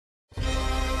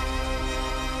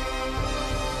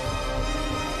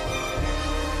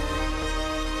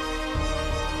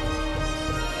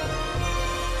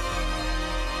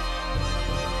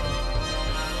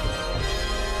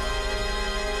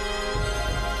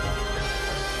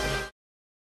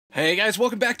Hey guys,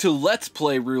 welcome back to Let's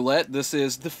Play Roulette. This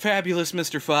is the fabulous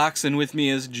Mr. Fox, and with me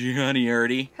is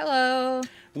Johniarty. Hello.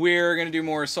 We're going to do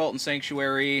more Assault and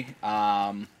Sanctuary,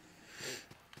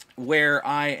 where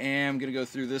I am going to go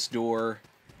through this door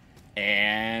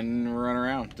and run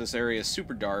around. This area is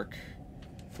super dark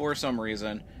for some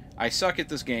reason. I suck at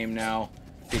this game now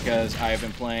because I've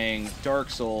been playing Dark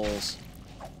Souls,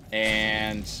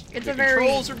 and the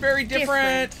controls are very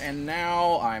different, and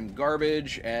now I'm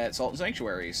garbage at Assault and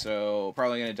Sanctuary, so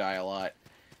probably going to die a lot,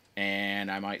 and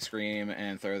I might scream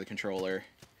and throw the controller,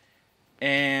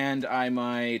 and I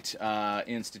might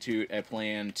institute a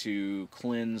plan to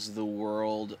cleanse the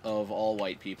world of all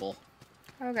white people.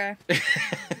 Okay.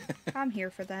 I'm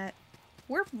here for that.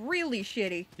 We're really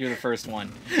shitty. You're the first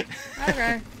one.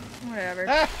 Okay. Whatever.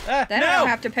 Then I don't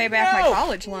have to pay back my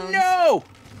college loans. No!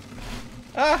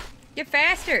 Get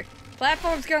faster!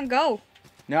 Platform's gonna go.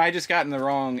 No, I just got in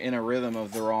a rhythm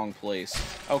of the wrong place.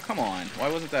 Oh, come on. Why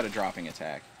wasn't that a dropping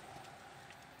attack?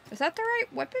 Is that the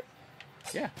right weapon?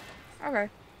 Yeah. Okay.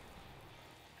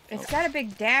 It's got a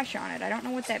big dash on it. I don't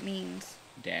know what that means.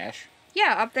 Dash?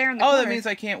 Yeah, up there in the corner. That means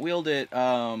I can't wield it,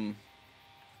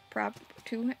 Prop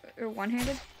two or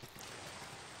one-handed?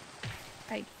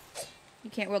 You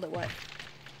can't wield it what?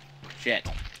 Shit.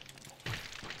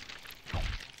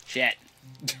 Shit.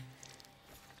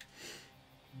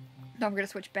 No, I'm gonna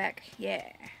switch back.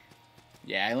 Yeah.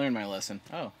 Yeah, I learned my lesson.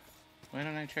 Oh. Why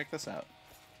don't I check this out?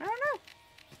 I don't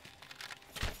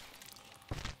know.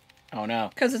 Oh no.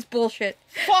 Because it's bullshit.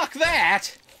 Fuck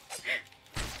that!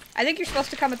 I think you're supposed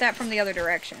to come at that from the other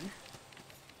direction.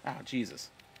 Oh, Jesus.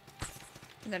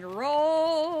 And then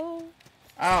roll.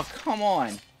 Oh, come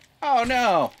on. Oh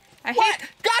no. What?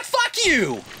 God, fuck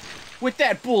you! With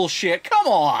that bullshit. Come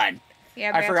on!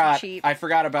 Yeah, bats are cheap. I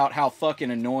forgot about how fucking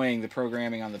annoying the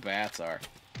programming on the bats are.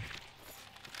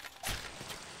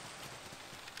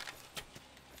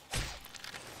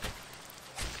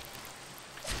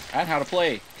 And how to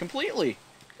play completely.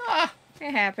 Ah!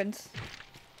 It happens.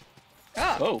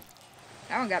 Oh. Oh.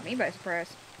 That one got me by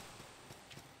surprise.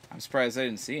 I'm surprised I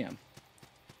didn't see him.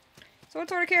 So what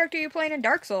sort of character are you playing in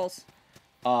Dark Souls?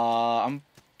 What?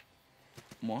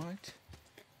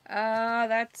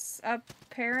 That's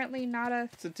apparently not a...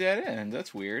 It's a dead end.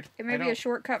 That's weird. It may be a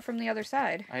shortcut from the other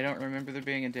side. I don't remember there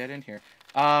being a dead end here.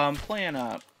 I'm playing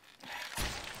a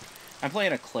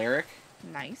cleric.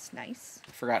 Nice, nice.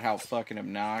 I forgot how fucking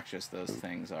obnoxious those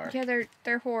things are. Yeah,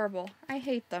 they're horrible. I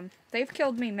hate them. They've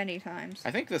killed me many times.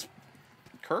 I think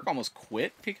Kirk almost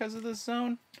quit because of this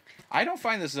zone. I don't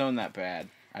find this zone that bad.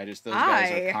 Those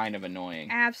guys are kind of annoying.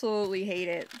 Absolutely hate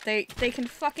it. They can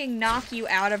fucking knock you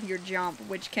out of your jump,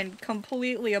 which can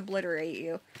completely obliterate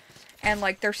you. And,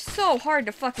 like, they're so hard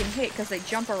to fucking hit because they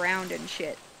jump around and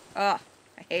shit. Ugh,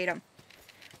 I hate them.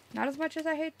 Not as much as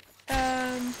I hate,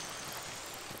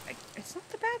 it's not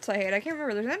the bats I hate. I can't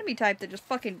remember. There's an enemy type that just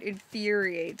fucking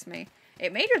infuriates me.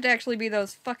 It may just actually be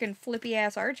those fucking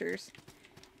flippy-ass archers.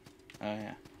 Oh,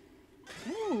 yeah.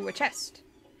 Ooh, a chest.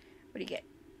 What do you get?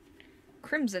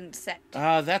 Crimson set.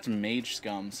 That's mage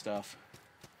scum stuff.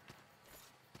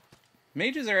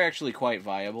 Mages are actually quite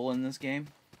viable in this game.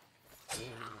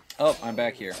 Oh, I'm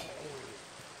back here.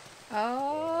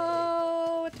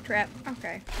 Oh, it's a trap.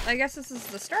 Okay. I guess this is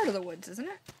the start of the woods, isn't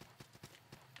it?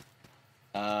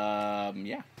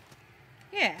 Yeah.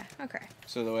 Yeah, okay.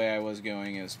 So the way I was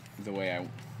going is the way I...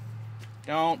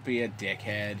 Don't be a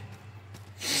dickhead.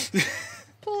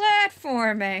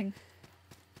 Platforming.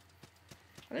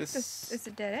 This is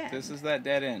a dead end. This is that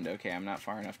dead end. Okay, I'm not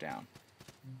far enough down.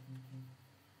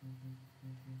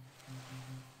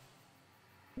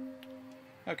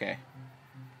 Okay.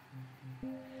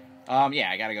 Yeah,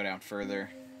 I gotta go down further.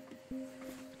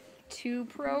 To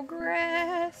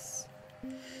progress.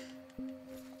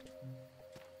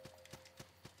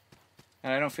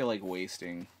 And I don't feel like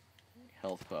wasting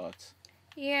health pots.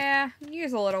 Yeah,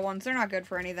 use the little ones. They're not good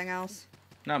for anything else.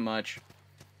 Not much.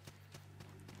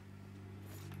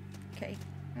 Okay.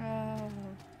 Oh.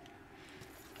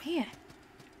 Man.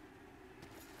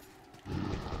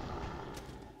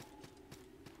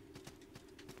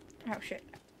 Oh, shit.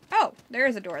 Oh, there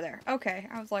is a door there. Okay.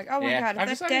 I was like, oh my god,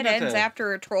 if that dead ends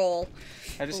after a troll.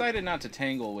 I decided not to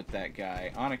tangle with that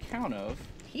guy on account of...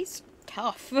 He's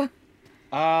tough.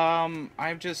 I'm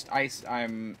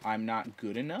not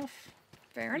good enough.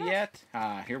 Fair enough. Yet.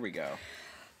 Here we go.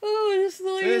 Oh, this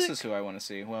is who I want to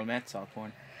see. Well, met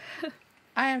Saltborn.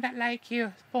 I am not like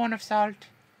you, born of salt.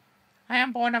 I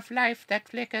am born of life that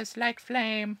flickers like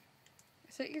flame.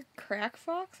 Is it your Crack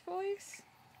Fox voice?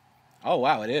 Oh,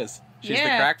 wow, it is. She's the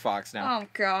Crack Fox now. Oh,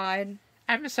 God.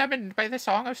 I'm summoned by the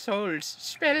Song of Souls,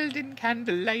 spelled in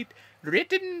candlelight,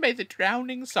 written by the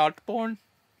drowning saltborn.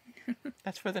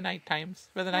 That's for the night times,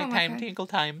 for the nighttime tinkle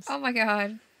times. Oh my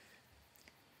god.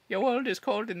 Your world is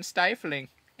cold and stifling.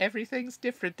 Everything's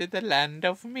different in the land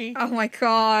of me. Oh my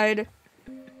god.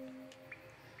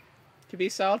 To be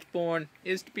saltborn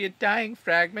is to be a dying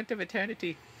fragment of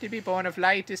eternity. To be born of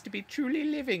light is to be truly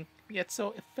living, yet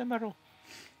so ephemeral.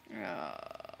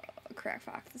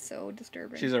 Crackfox is so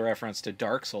disturbing. She's a reference to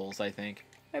Dark Souls, I think.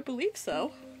 I believe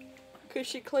so. Because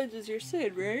she cleanses your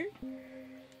sin, right?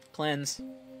 Cleanse.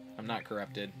 I'm not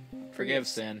corrupted. Forgive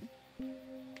sin.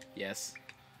 Yes.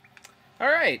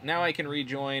 Alright, now I can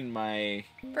rejoin my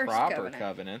First proper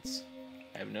covenants.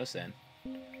 I have no sin.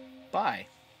 Bye.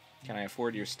 Can I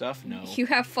afford your stuff? No. You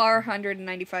have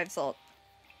 495 salt.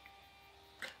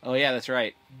 Oh yeah, that's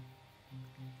right.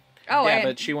 Oh, yeah,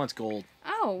 but she wants gold.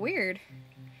 Oh, weird.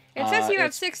 It says you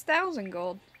have 6,000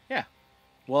 gold. Yeah.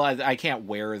 Well, I can't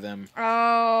wear them.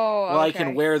 Oh, Well, okay. I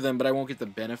can wear them, but I won't get the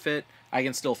benefit. I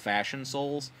can still fashion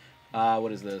souls.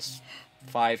 What is this?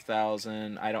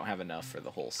 5,000. I don't have enough for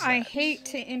the whole set. I hate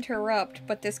to interrupt,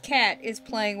 but this cat is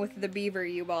playing with the beaver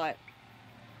you bought.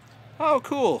 Oh,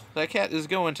 cool. That cat is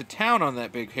going to town on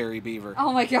that big hairy beaver.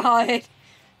 Oh my god.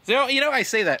 So, you know, I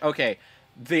say that. Okay.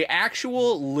 The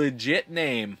actual legit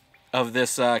name of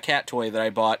this cat toy that I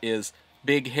bought is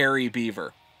Big Hairy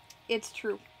Beaver. It's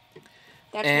true.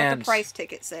 That's what the price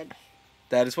ticket said.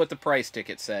 That is what the price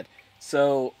ticket said.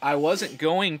 So I wasn't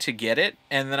going to get it,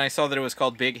 and then I saw that it was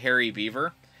called Big Hairy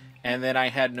Beaver, and then I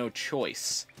had no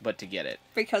choice but to get it.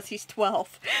 Because he's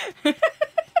 12.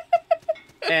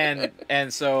 and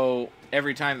so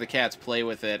every time the cats play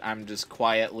with it, I'm just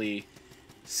quietly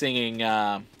singing,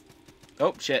 oh,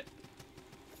 shit.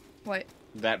 What?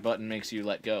 That button makes you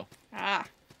let go. Ah.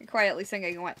 You're quietly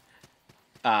singing what?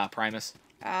 Primus.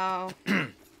 Oh.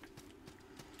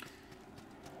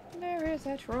 There is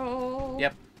a troll.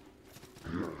 Yep.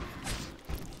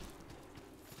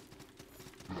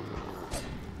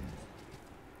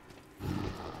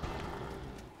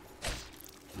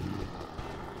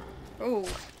 Ooh.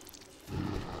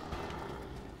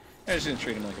 I'm just gonna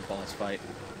treat him like a boss fight.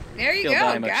 There you He'll go.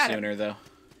 die much Got sooner, though.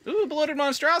 Ooh, bloated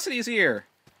monstrosity's here.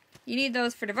 You need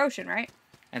those for devotion, right?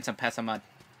 And some pessamud.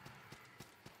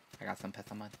 I got some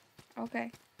pessamud.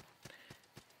 Okay.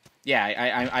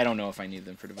 Yeah, I don't know if I need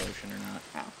them for devotion or not.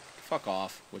 Oh. Fuck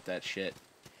off with that shit,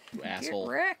 you asshole.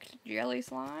 Get wrecked, jelly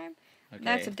slime. Okay.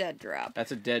 That's a dead drop.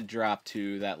 That's a dead drop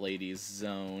to that lady's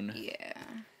zone. Yeah.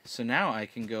 So now I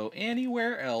can go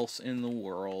anywhere else in the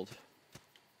world.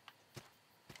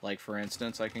 Like, for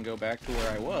instance, I can go back to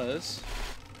where I was.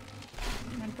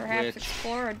 And perhaps Which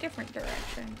explore a different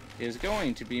direction. is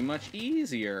going to be much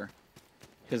easier.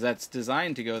 Because that's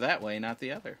designed to go that way, not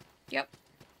the other. Yep.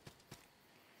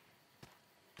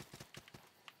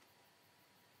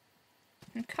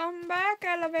 And come back,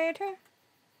 elevator.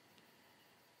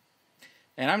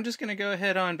 And I'm just going to go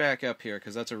ahead on back up here,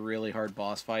 because that's a really hard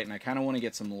boss fight, and I kind of want to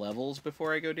get some levels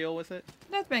before I go deal with it.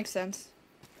 That makes sense.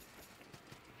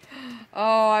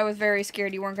 Oh, I was very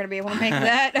scared you weren't going to be able to make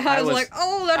that. I was like,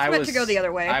 oh, that's meant to go the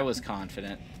other way. I was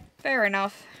confident. Fair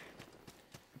enough.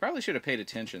 I probably should have paid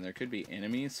attention. There could be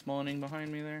enemies spawning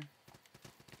behind me there.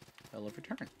 Bell of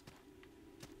Return.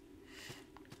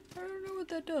 I don't know what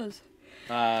that does.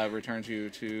 Returns you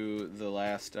to the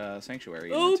last sanctuary.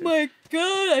 You Oh went to. my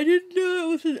god, I didn't know it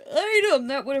was an item!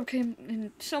 That would have come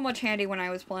in so much handy when I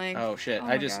was playing. Oh shit, Oh I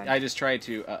my just God. tried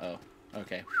to,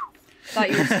 okay.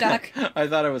 Thought you were stuck. I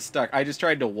thought I was stuck. I just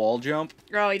tried to wall jump.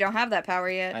 Oh, you don't have that power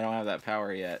yet. I don't have that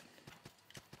power yet.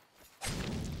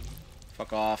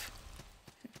 Fuck off.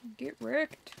 Get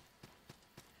wrecked.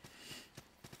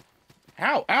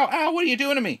 Ow, ow, ow, what are you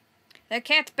doing to me? That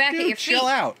cat's back at Dude, your feet. chill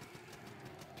out.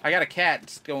 I got a cat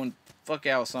just going fuck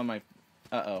else on my...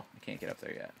 Uh-oh, I can't get up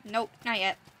there yet. Nope, not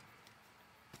yet.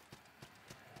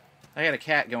 I got a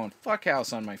cat going fuck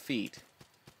house on my feet.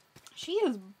 She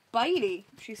is bitey.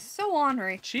 She's so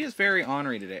ornery. She is very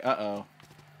ornery today. Uh-oh.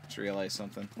 Just realized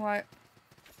something. What?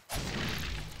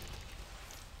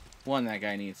 One, that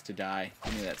guy needs to die.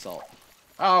 Give me that salt.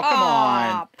 Oh, come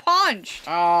on. Punched!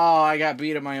 Oh, I got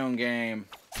beat at my own game.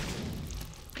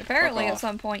 Apparently Fuck at off.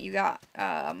 some point you got,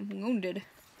 wounded.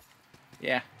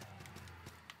 Yeah.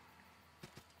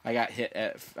 I got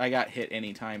hit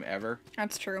any time ever.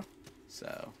 That's true.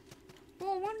 So.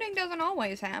 Well, wounding doesn't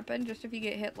always happen, just if you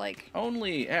get hit, like...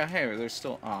 Only, hey, there's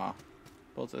still,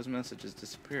 both those messages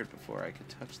disappeared before I could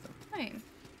touch them. Hey.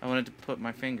 I wanted to put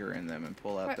my finger in them and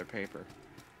pull out What? their paper.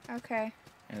 Okay.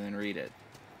 And then read it.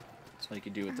 That's what you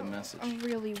could do with the message. A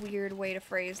really weird way to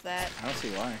phrase that. I don't see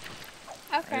why.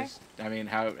 Okay. I mean,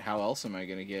 how else am I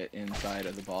going to get inside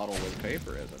of the bottle where the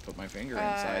paper is? I put my finger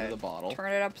inside of the bottle.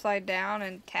 Turn it upside down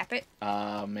and tap it.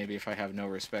 Maybe if I have no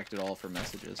respect at all for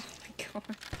messages. Oh my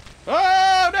god.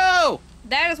 Oh, no!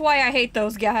 That is why I hate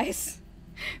those guys.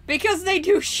 Because they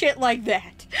do shit like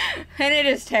that. And it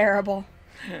is terrible.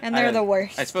 And they're the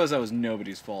worst. I suppose that was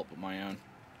nobody's fault but my own.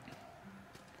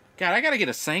 God, I gotta get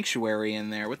a sanctuary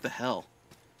in there. What the hell?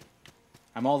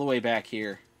 I'm all the way back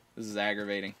here. This is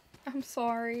aggravating. I'm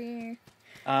sorry.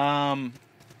 I'm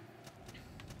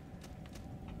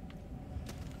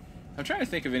trying to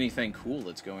think of anything cool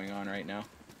that's going on right now.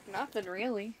 Nothing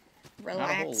really.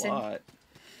 Relaxing. Not a whole lot.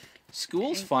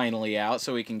 School's finally out,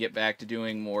 so we can get back to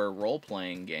doing more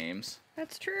role-playing games.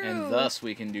 That's true. And thus,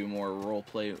 we can do more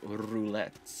role-play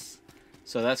roulettes.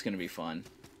 So that's going to be fun.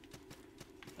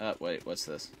 Wait, what's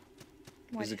this?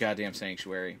 There's a goddamn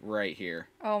sanctuary right here.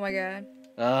 Oh my god.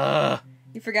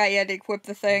 You forgot you had to equip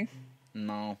the thing?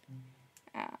 No.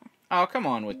 Oh, come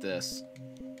on with this.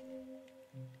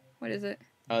 What is it?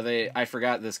 Oh, I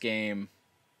forgot this game.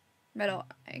 Metal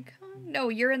icon? No,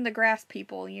 you're in the grass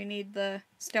people. You need the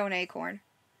stone acorn.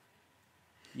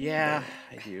 Yeah,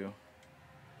 I do.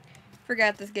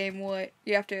 Forgot this game what?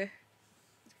 You have to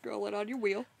scroll it on your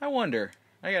wheel. I wonder.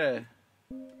 I gotta...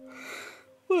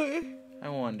 What? I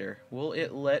wonder. Will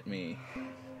it let me?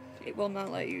 It will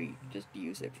not let you just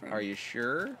use it from... Are you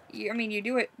sure? I mean, you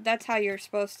do it... That's how you're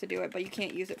supposed to do it, but you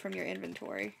can't use it from your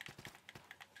inventory.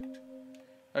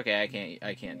 Okay,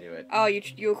 I can't do it. Oh,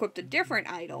 you equipped a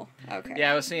different idol. Okay.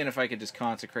 Yeah, I was seeing if I could just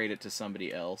consecrate it to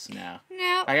somebody else. Nah.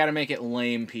 No. I gotta make it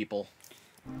lame people.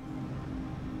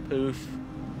 Poof.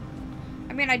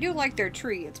 I mean, I do like their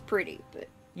tree. It's pretty, but...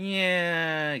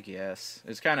 Yeah, I guess.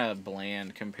 It's kind of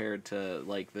bland compared to,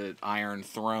 like, the Iron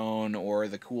Throne or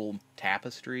the cool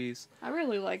tapestries. I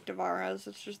really like Devara's.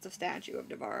 It's just a statue of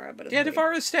Devara, but it's Yeah, pretty.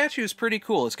 Devara's statue is pretty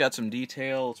cool. It's got some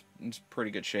detail. It's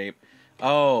pretty good shape.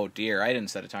 Oh, dear. I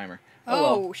didn't set a timer.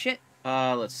 Oh, Well. shit.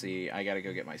 Let's see. I gotta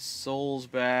go get my souls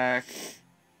back.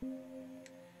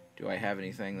 Do I have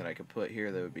anything that I could put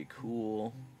here that would be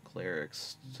cool?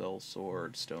 Clerics, soul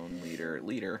sword, stone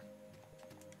leader.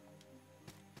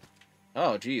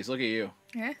 Oh, geez, look at you.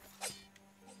 Yeah?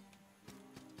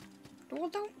 Well,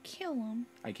 don't kill him.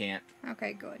 I can't.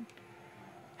 Okay, good.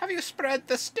 Have you spread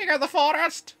the sting of the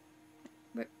forest?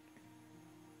 But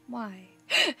why?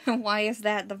 Why is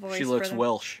that the voice? She looks for the...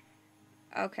 Welsh.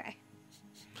 Okay.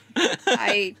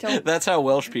 I don't... That's how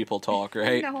Welsh people talk,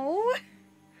 right? No.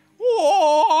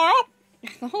 Whoa!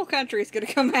 The whole country's gonna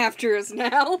come after us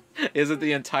now. Is it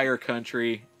the entire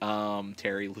country?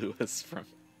 Terry Lewis from...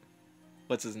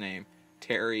 What's his name?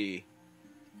 Terry...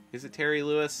 Is it Terry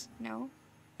Lewis? No.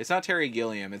 It's not Terry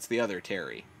Gilliam, it's the other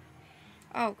Terry.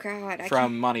 Oh, God.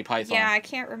 From Monty Python. Yeah, I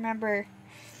can't remember.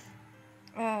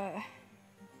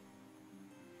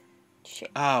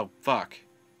 Shit. Oh, fuck.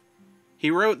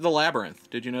 He wrote The Labyrinth.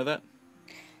 Did you know that?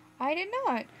 I did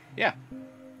not. Yeah.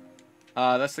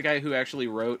 That's the guy who actually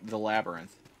wrote The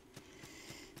Labyrinth.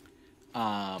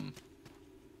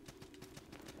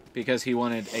 Because he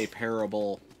wanted a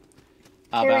parable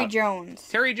about... Terry Jones.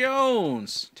 Terry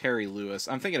Jones! Terry Lewis.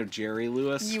 I'm thinking of Jerry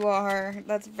Lewis. You are.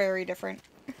 That's very different.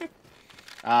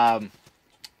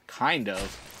 Kind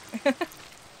of.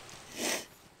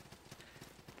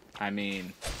 I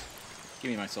mean,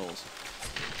 give me my souls.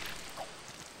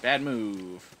 Bad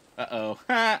move. Uh-oh.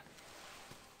 Ha!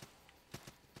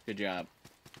 Good job.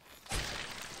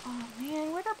 Oh,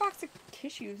 man. Where'd our box of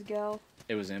tissues go?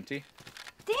 It was empty.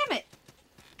 Damn it!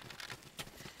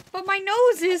 But my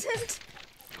nose isn't.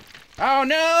 Oh,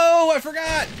 no! I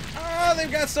forgot! Oh,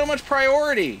 they've got so much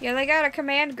priority! Yeah, they got a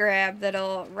command grab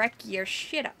that'll wreck your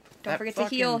shit up. Don't That forget to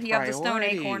heal. fucking You have the stone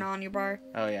priority. acorn on you, bar.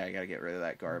 Oh, yeah, I gotta get rid of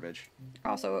that garbage.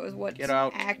 Also, it was what's Get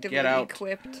out. actively Get out.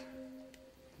 equipped.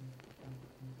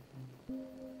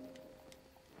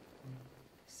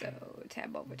 So,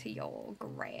 tab over to your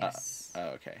grass. Oh,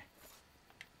 okay.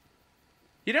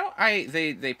 You know,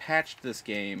 they patched this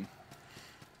game.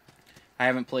 I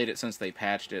haven't played it since they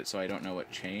patched it, so I don't know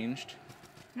what changed.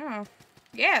 Oh.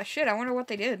 Yeah, shit, I wonder what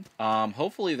they did.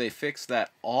 Hopefully they fixed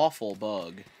that awful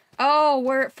bug. Oh,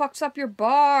 where it fucks up your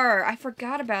bar. I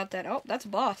forgot about that. Oh, that's a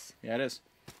boss. Yeah, it is.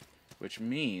 Which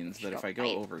means that if I go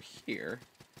over here...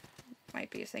 Might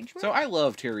be a sanctuary. So I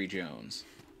love Terry Jones.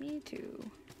 Me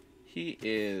too. He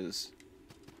is...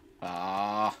 You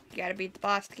gotta beat the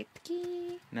boss to get the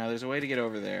key. Now, there's a way to get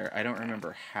over there. I don't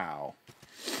remember how.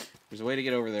 There's a way to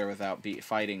get over there without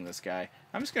fighting this guy.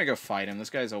 I'm just gonna go fight him.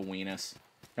 This guy's a weenus.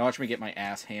 Now watch me get my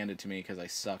ass handed to me because I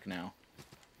suck now.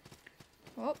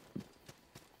 Oh.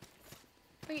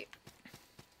 Wait.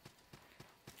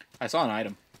 I saw an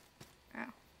item. Oh.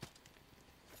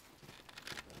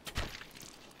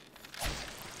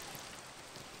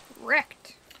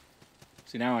 wrecked.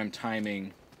 See, now I'm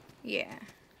timing. Yeah.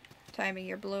 Timing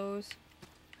your blows.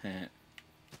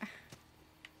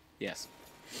 Yes.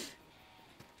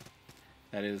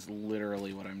 That is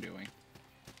literally what I'm doing.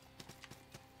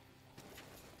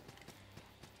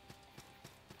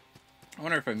 I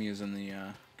wonder if I'm using the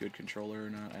good controller or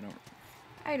not.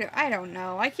 I don't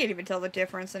know. I can't even tell the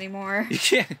difference anymore.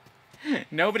 Yeah.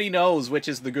 Nobody knows which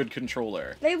is the good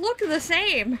controller. They look the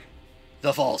same.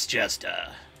 The false jester.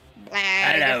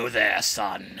 Blag. Hello there,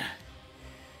 son.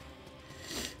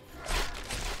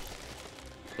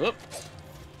 Whoop.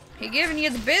 He giving you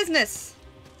the business.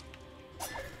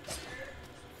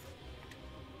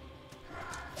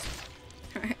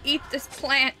 Eat this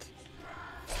plant.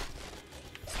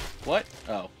 What?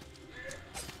 Oh.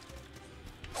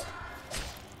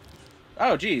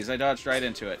 Oh, geez, I dodged right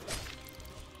into it.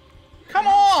 Come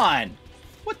on!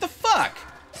 What the fuck?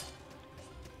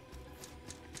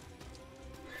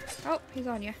 Oh, he's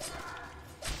on you.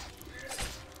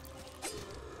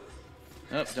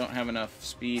 Oh, don't have enough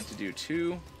speed to do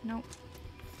 2. Nope.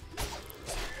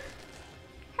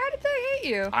 How did that hit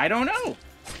you? I don't know.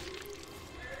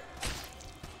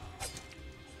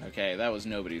 Okay, that was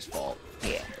nobody's fault.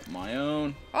 Yeah. My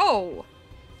own. Oh!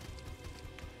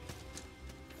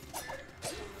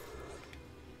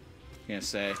 Gonna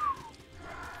say.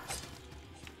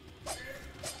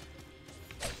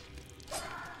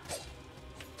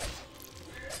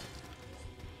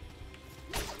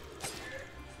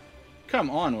 Come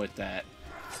on with that.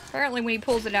 Apparently when he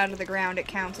pulls it out of the ground, it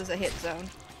counts as a hit zone.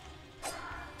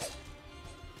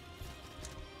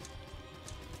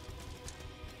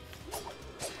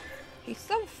 He's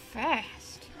so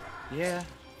fast. Yeah.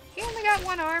 He only got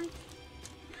one arm?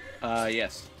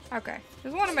 Yes. Okay.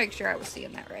 Just want to make sure I was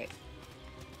seeing that right.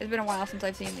 It's been a while since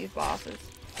I've seen these bosses.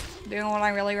 The only one I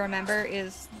really remember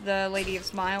is the Lady of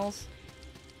Smiles.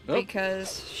 Oh.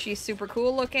 Because she's super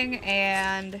cool looking,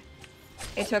 and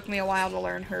it took me a while to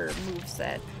learn her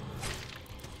moveset.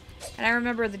 And I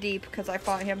remember the Deep, because I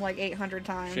fought him like 800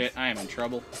 times. Shit, I am in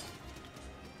trouble.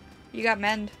 You got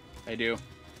Mend. I do.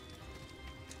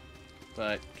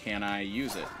 But can I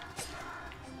use it?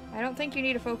 I don't think you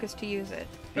need a focus to use it.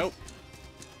 Nope.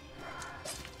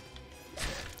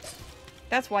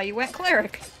 That's why you went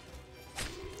Cleric.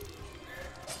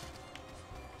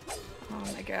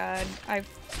 Oh my god.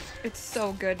 It's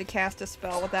so good to cast a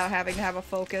spell without having to have a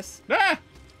focus. Ah!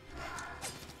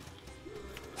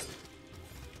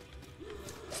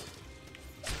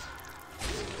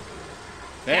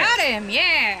 There. Got him,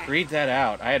 yeah! Read that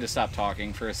out. I had to stop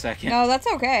talking for a second. No, that's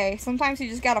okay. Sometimes you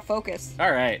just gotta focus.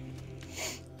 Alright.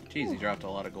 Jeez, he dropped a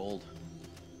lot of gold.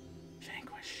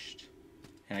 Vanquished.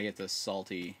 And I get this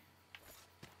salty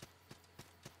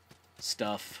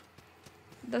stuff.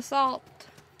 The salt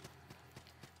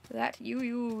that you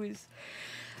use.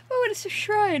 Oh, and it's a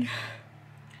shrine.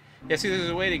 Yeah, see, there's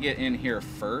a way to get in here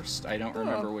first. I don't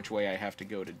remember which way I have to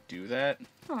go to do that.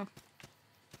 Huh.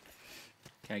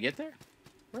 Can I get there?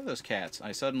 Where are those cats?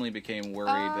 I suddenly became worried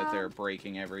that they're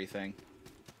breaking everything.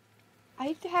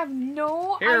 I have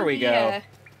no idea. Here we go.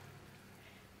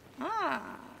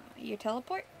 Ah, you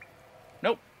teleport?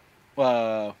 Nope.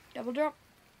 Double jump?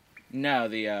 No,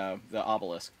 the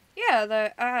obelisk.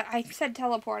 Yeah, I said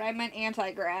teleport. I meant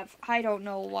anti-grav. I don't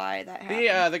know why that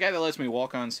happened. The guy that lets me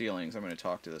walk on ceilings. I'm going to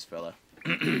talk to this fella.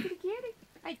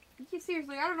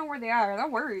 Seriously, I don't know where they are. That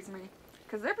worries me.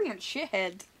 Because they're being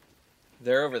shitheads.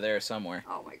 They're over there somewhere.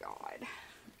 Oh my god.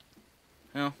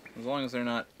 Well, as long as they're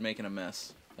not making a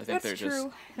mess. I think That's they're true. just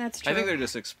That's true. I think they're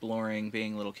just exploring,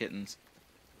 being little kittens.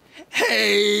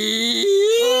 Hey!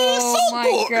 Oh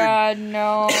my god,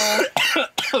 no.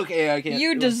 Okay, I can't.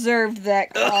 You deserved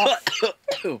that cough.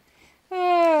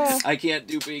 I can't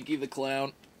do Binky the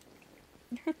Clown.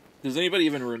 Does anybody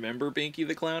even remember Binky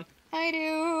the Clown? I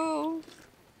do.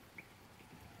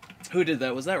 Who did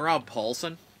that? Was that Rob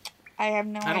Paulson? I have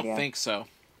no idea. I don't think so.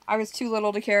 I was too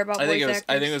little to care about voice actors.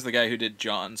 I think it was the guy who did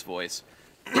John's voice.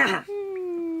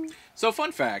 So,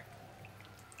 fun fact.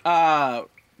 Okay,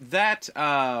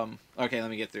 let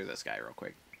me get through this guy real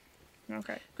quick.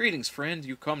 Okay. Greetings, friend.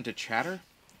 You come to chatter?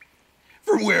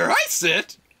 From where I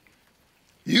sit,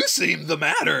 you seem the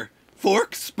matter.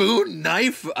 Fork, spoon,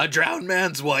 knife, a drowned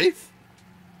man's wife.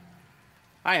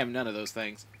 I am none of those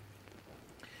things.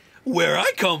 Where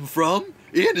I come from,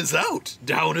 in is out,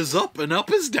 down is up, and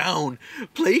up is down.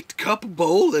 Plate, cup,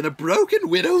 bowl, and a broken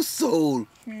widow's soul.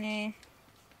 Nah.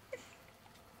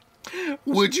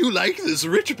 Would you like this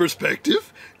rich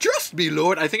perspective? Trust me,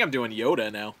 Lord. I think I'm doing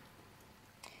Yoda now.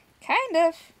 Kind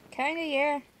of,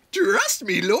 yeah. Trust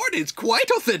me, Lord, it's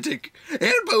quite authentic.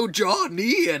 Elbow, jaw,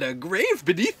 knee, and a grave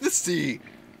beneath the sea.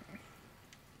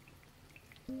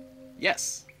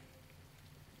 Yes.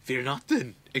 Fear not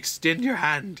then, extend your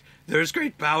hand. There's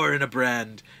great power in a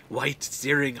brand, white,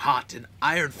 searing hot, and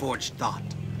iron-forged thought.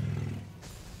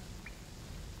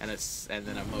 And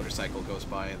then a motorcycle goes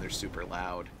by and they're super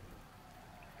loud.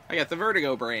 I got the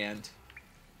Vertigo brand.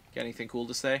 Got anything cool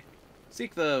to say?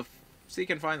 Seek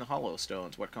and find the hollow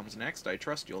stones. What comes next? I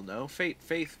trust you'll know. Fate,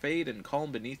 faith, fade, and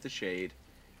calm beneath the shade.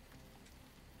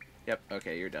 Yep,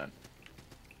 okay, you're done.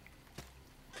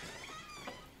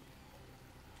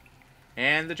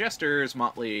 And the Jester's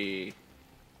motley.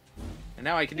 And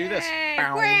now I can do this.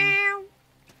 Bow. Wow.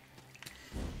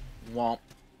 Womp.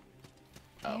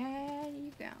 Oh. Yeah,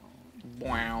 you go.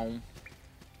 Wow.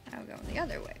 I'm going the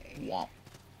other way. Womp.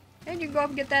 And you can go up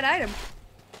and get that item.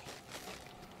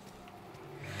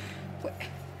 What?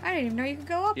 I didn't even know you could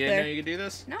go up You there. didn't know you could do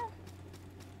this? No.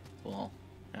 Well,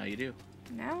 now you do.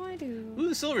 Now I do. Ooh,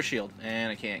 the silver shield.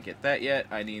 And I can't get that yet.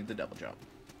 I need the double jump.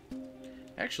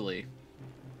 Actually,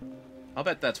 I'll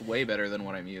bet that's way better than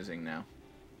what I'm using now.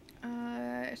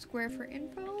 Square for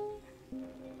info?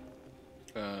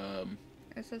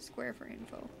 It says square for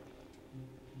info.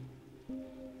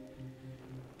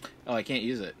 Oh, I can't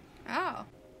use it. Oh.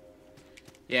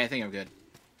 Yeah, I think I'm good.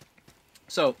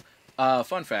 So,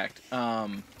 fun fact.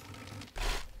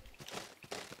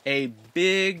 A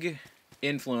big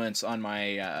influence on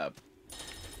my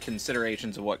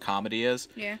considerations of what comedy is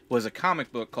Yeah. was a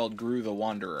comic book called Gru the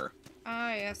Wanderer.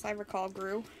 Ah, yes, I recall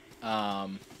Gru. So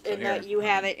And that you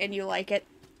have it and you like it.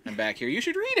 I'm back here. You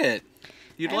should read it.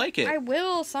 You'd like it. I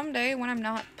will someday when I'm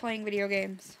not playing video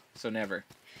games. So never.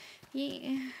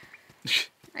 Yeah.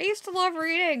 I used to love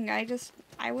reading.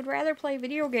 I would rather play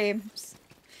video games.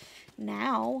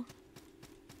 Now.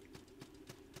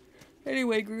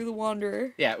 Anyway, Gru the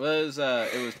Wanderer. Yeah, it was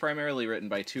primarily written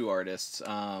by two artists.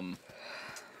 The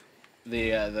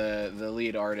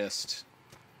lead artist,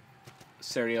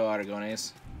 Sergio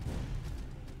Aragones,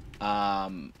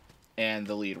 and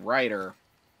the lead writer,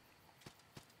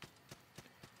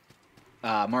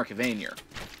 Mark Vanier.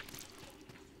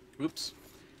 Oops.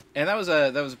 And that was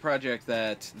a project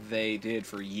that they did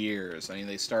for years. I mean,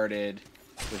 they started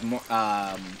with more.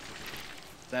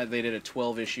 That they did a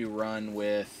 12-issue run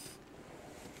with.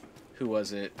 Who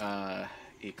was it?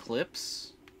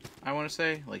 Eclipse, I want to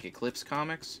say, like Eclipse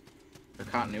Comics or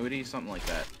Continuity, something like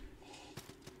that.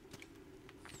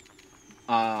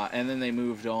 And then they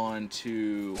moved on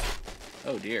to.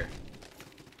 Oh dear.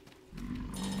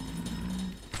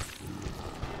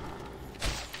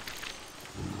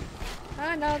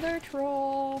 Another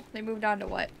troll. They moved on to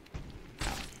what?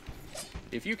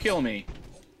 If you kill me.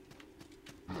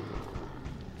 And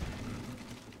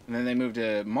then they moved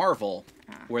to Marvel,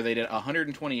 where they did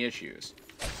 120 issues,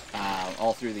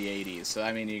 all through the 80s. So,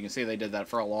 I mean, you can see they did that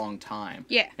for a long time.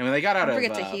 Yeah. And when they got out Don't of...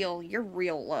 forget to heal. You're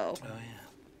real low. Oh,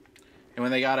 yeah. And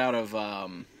when they got out of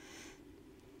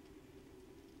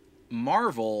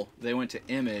Marvel, they went to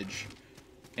Image,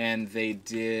 and they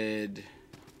did...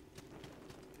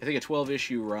 I think a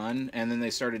 12-issue run, and then they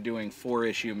started doing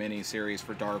 4-issue miniseries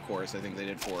for Dark Horse. I think they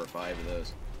did 4 or 5 of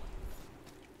those.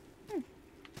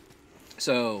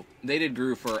 So, they did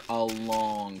Gru for a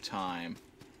long time.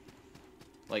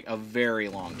 Like, a very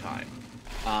long time.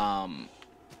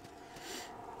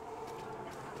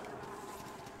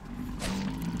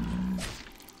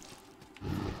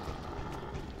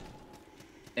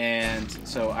 And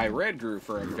so I read Gru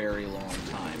for a very long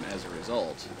time as a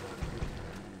result.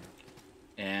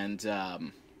 And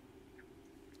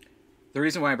the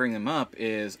reason why I bring them up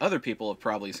is other people have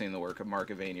probably seen the work of Mark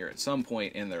Vanier at some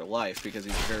point in their life because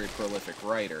he's a very prolific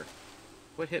writer.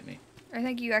 What hit me? I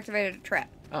think you activated a trap.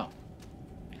 Oh.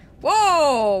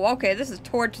 Whoa! Okay, this is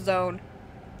Torch Zone.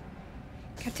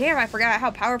 God damn, I forgot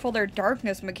how powerful their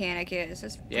darkness mechanic is.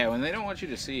 It's Yeah, when they don't want you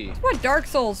to see. what Dark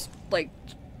Souls, like,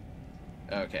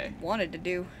 Okay. wanted to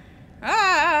do.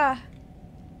 Ah!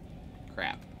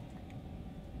 Crap.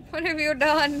 What have you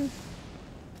done?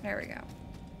 There we go.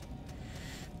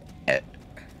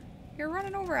 You're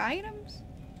running over items?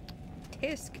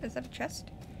 Tisk, is that a chest?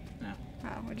 No.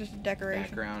 Oh, just a decoration.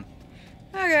 Background.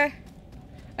 Okay.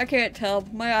 I can't tell.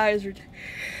 My eyes are...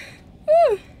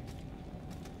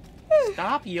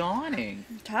 Stop yawning.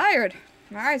 I'm tired.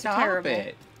 My eyes Stop are terrible.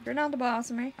 it. You're not the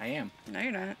boss of me. I am. No,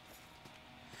 you're not.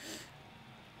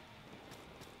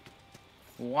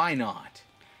 Why not?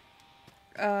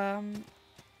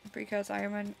 Because I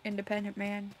am an independent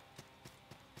man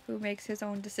who makes his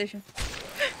own decisions.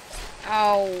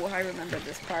 Oh, I remember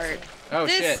this part. Oh,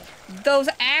 shit. Those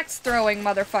axe-throwing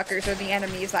motherfuckers are the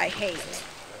enemies I hate.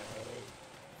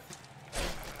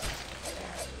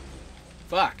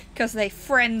 Fuck. Because they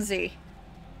frenzy.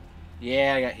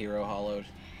 Yeah, I got hero hollowed.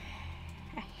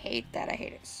 I hate that. I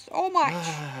hate it so much.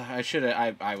 I should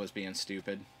have... I was being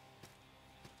stupid.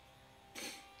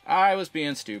 I was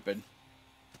being stupid.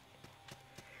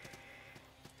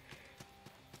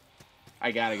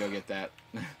 I gotta go get that.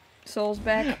 Souls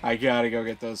back? I gotta go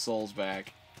get those souls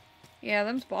back. Yeah,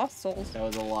 them's boss souls. That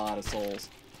was a lot of souls.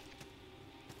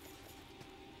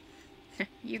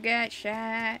 You got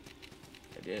shot. I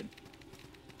did.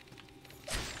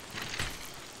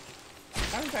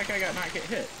 How did that guy not get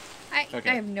hit? Okay.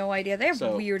 I have no idea. They have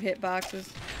weird hitboxes.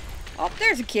 Oh,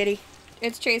 there's a kitty.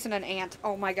 It's chasing an ant.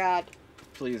 Oh my god.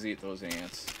 Please eat those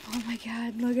ants. Oh my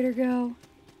god, look at her go.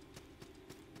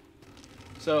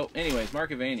 So, anyways, Mark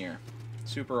Evanier.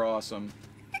 Super awesome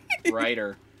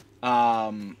writer.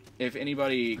 If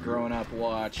anybody growing up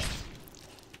watched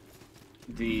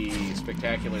the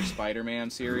Spectacular Spider-Man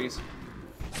series,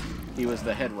 he was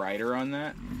the head writer on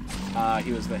that.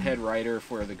 He was the head writer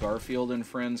for the Garfield and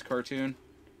Friends cartoon.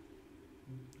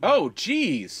 Oh,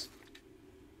 jeez!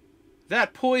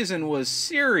 That poison was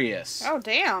serious! Oh,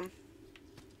 damn.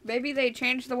 Maybe they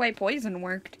changed the way poison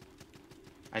worked.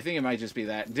 I think it might just be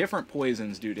that. Different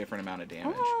poisons do different amount of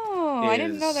damage. Oh, I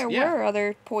didn't know there were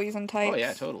other poison types. Oh,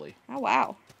 yeah, totally. Oh,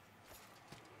 wow.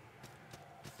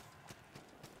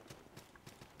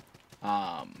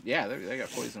 Yeah, they got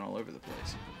poison all over the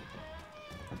place.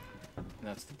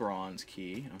 That's the bronze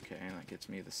key. Okay, that gets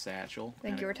me the satchel. I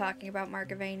think you were talking about Mark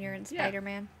Evanier and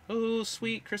Spider-Man. Oh,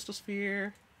 sweet crystal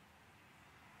sphere.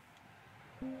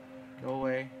 Go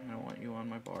away. I don't want you on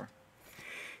my bar.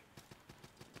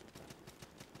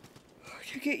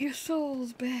 To get your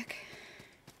souls back.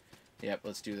 Yep,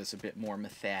 let's do this a bit more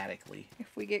methodically.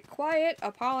 If we get quiet,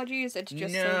 apologies, it's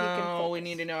just so we can focus. No, we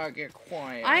need to not get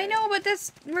quiet. I know, but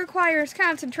this requires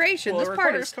concentration. Well, this it part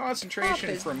requires is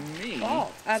concentration from me.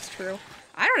 Oh, that's true.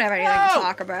 I don't have anything to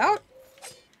talk about.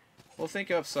 Well, think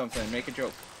of something. Make a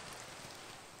joke.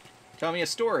 Tell me a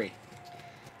story.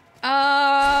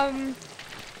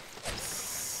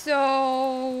 So...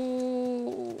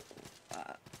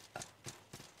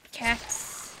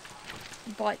 cats.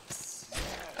 Butts.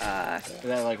 Is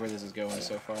that like where this is going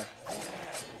so far?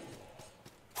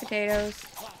 Potatoes.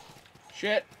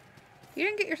 Shit. You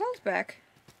didn't get your souls back.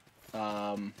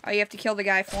 Oh, you have to kill the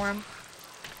guy for him.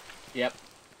 Yep.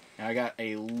 And I got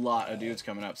a lot of dudes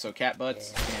coming up. So cat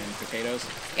butts and potatoes.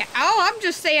 Yeah. Oh, I'm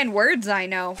just saying words I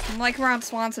know. I'm like Ron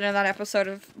Swanson in that episode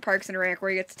of Parks and Rec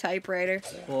where he gets a typewriter.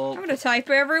 Well, I'm gonna type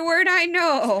every word I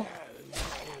know.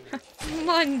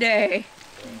 Monday.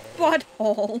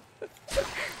 Butthole.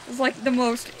 It's like the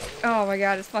most... Oh my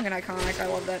god, it's fucking iconic. I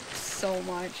love that so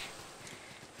much.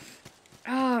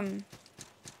 Man,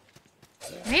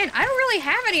 I don't really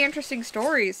have any interesting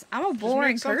stories. I'm a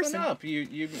boring just make person. something up.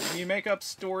 You make up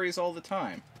stories all the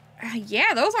time.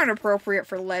 Yeah, those aren't appropriate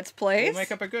for Let's Plays. We'll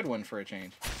make up a good one for a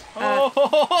change. They are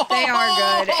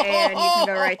good, and you can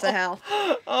go right to hell.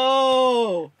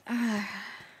 Oh!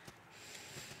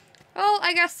 Well,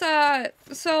 I guess,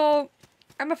 so,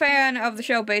 I'm a fan of the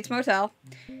show Bates Motel,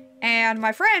 and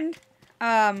my friend,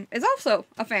 is also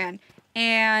a fan,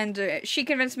 and she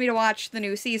convinced me to watch the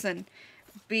new season,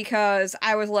 because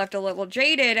I was left a little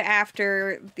jaded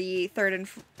after the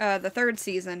third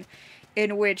season,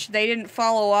 in which they didn't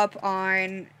follow up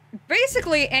on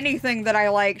basically anything that I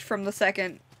liked from the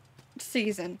second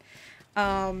season.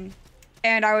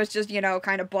 And I was just, you know,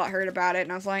 kind of butthurt about it,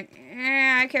 and I was like,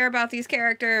 I care about these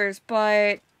characters,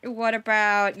 but what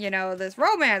about, you know, this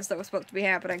romance that was supposed to be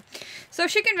happening? So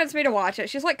she convinced me to watch it.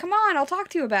 She's like, come on, I'll talk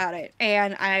to you about it.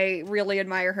 And I really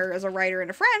admire her as a writer and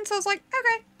a friend, so I was like,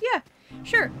 okay, yeah,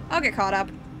 sure, I'll get caught up.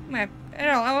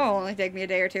 It'll only take me a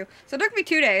day or two. So it took me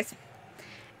 2 days.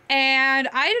 And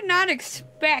I did not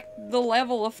expect the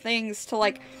level of things to,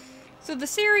 like... So the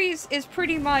series is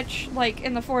pretty much, like,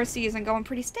 in the 4th season, going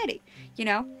pretty steady, you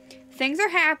know? Things are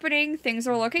happening, things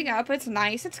are looking up, it's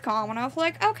nice, it's calm, and I was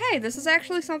like, okay, this is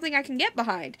actually something I can get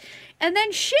behind. And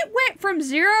then shit went from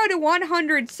 0 to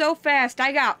 100 so fast,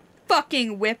 I got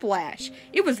fucking whiplash.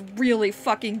 It was really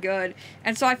fucking good.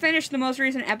 And so I finished the most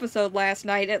recent episode last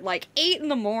night at, like, 8 in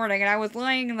the morning, and I was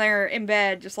laying there in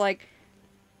bed just like,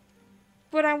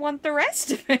 but I want the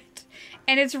rest of it.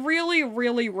 And it's really,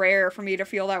 really rare for me to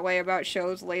feel that way about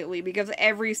shows lately, because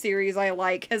every series I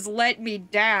like has let me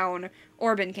down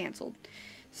or been canceled.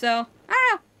 So, I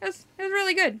don't know. It was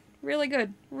really good. Really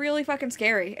good. Really fucking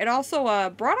scary. It also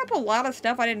brought up a lot of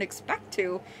stuff I didn't expect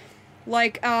to.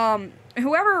 Like,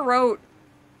 whoever wrote...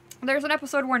 There's an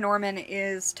episode where Norman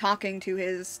is talking to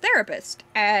his therapist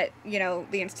at, you know,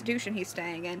 the institution he's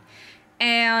staying in.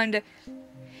 And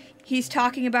he's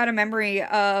talking about a memory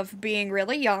of being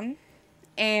really young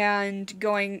and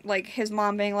going, like, his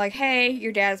mom being like, hey,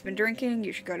 your dad's been drinking,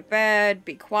 you should go to bed,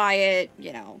 be quiet,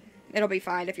 you know, it'll be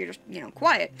fine if you're just, you know,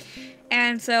 quiet.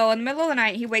 And so in the middle of the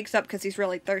night, he wakes up because he's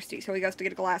really thirsty, so he goes to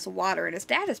get a glass of water, and his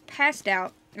dad is passed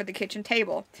out at the kitchen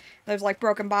table. There's, like,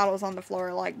 broken bottles on the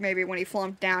floor, like, maybe when he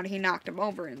flunked down, he knocked him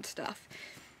over and stuff.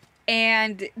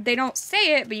 And they don't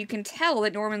say it, but you can tell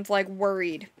that Norman's, like,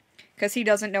 worried, because he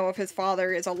doesn't know if his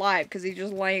father is alive, because he's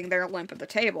just laying there limp at the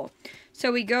table.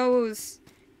 So he goes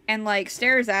and, like,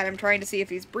 stares at him, trying to see if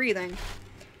he's breathing.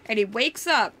 And he wakes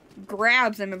up,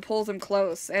 grabs him, and pulls him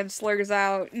close, and slurs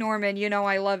out, Norman, you know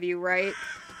I love you, right?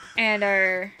 And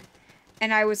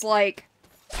I was like,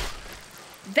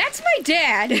 that's my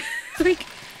dad! Like,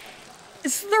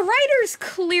 so the writers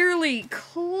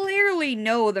clearly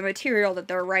know the material that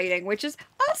they're writing, which is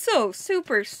also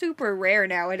super, super rare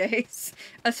nowadays.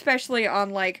 Especially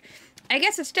on, like, I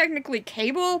guess it's technically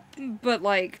cable, but,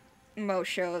 like, most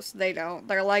shows, they don't.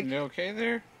 They're like... You okay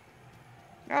there?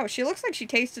 Oh, she looks like she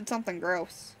tasted something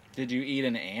gross. Did you eat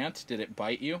an ant? Did it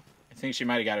bite you? I think she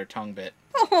might have got her tongue bit.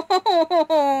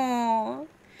 Oh.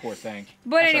 Poor thing.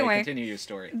 But Sorry, anyway, continue your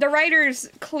story. the writers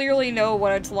clearly know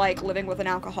what it's like living with an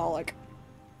alcoholic.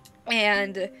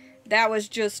 And that was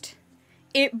just...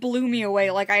 It blew me away.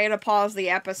 Like, I had to pause the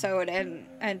episode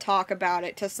and talk about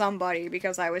it to somebody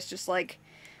because I was just like,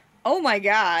 oh my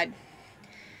god.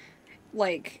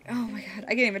 Like, oh my god,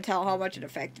 I can't even tell how much it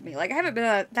affected me. Like, I haven't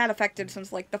been that affected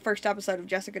since, like, the first episode of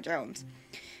Jessica Jones.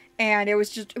 And it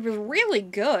was really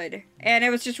good. And it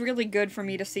was just really good for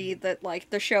me to see that, like,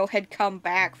 the show had come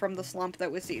back from the slump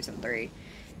that was season 3.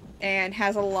 And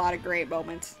has a lot of great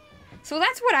moments. So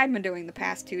that's what I've been doing the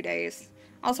past 2 days.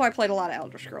 Also, I played a lot of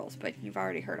Elder Scrolls, but you've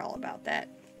already heard all about that.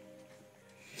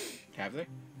 Have they?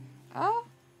 Oh,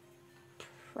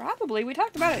 probably. We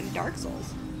talked about it in Dark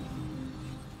Souls.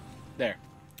 There.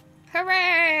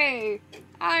 Hooray!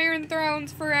 Iron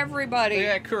Thrones for everybody. Look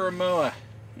at that Kuramoa.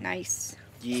 Nice.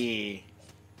 Yeah.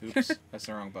 Oops, that's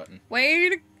the wrong button. Way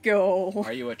to go.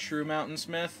 Are you a true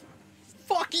mountainsmith?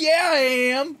 Fuck yeah, I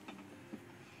am!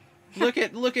 Look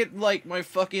at, like, my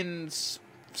fucking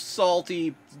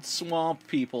salty swamp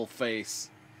people face.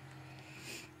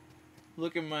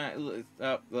 Look at my... look at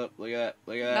that. Look at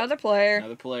that. Another player.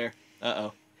 Another player.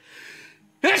 Uh-oh.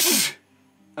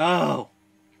 Oh.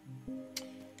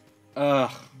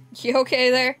 Ugh. You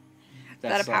okay there?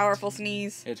 That a sucked. powerful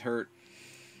sneeze? It hurt.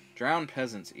 Drowned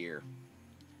peasant's ear.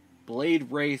 Blade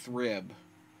wraith rib.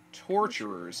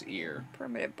 Torturer's ear.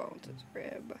 Primitive bones is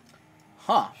rib.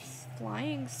 Huh.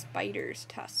 Flying spider's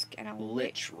tusk and a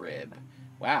Lich rib.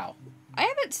 Wow. I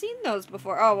haven't seen those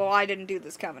before. Oh, well, I didn't do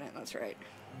this covenant. That's right.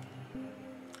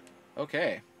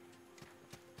 Okay.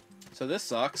 So this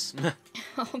sucks.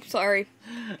 Oh, I'm sorry.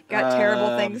 Got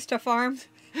terrible things to farm.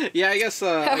 Yeah, I guess.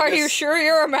 Are you sure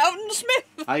you're a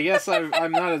mountainsmith? I guess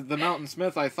I'm not the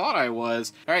mountainsmith I thought I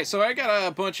was. All right, so I got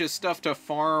a bunch of stuff to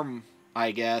farm,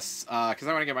 I guess, because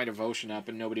I want to get my devotion up,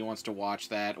 and nobody wants to watch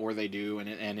that, or they do,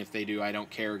 and if they do, I don't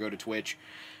care. Go to Twitch.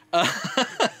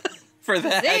 For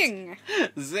that. Zing!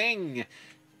 Zing!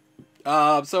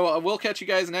 So we'll catch you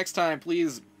guys next time.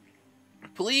 Please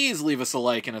leave us a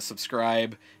like and a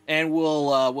subscribe, and we'll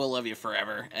love you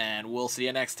forever, and we'll see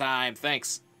you next time.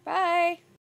 Thanks. Bye.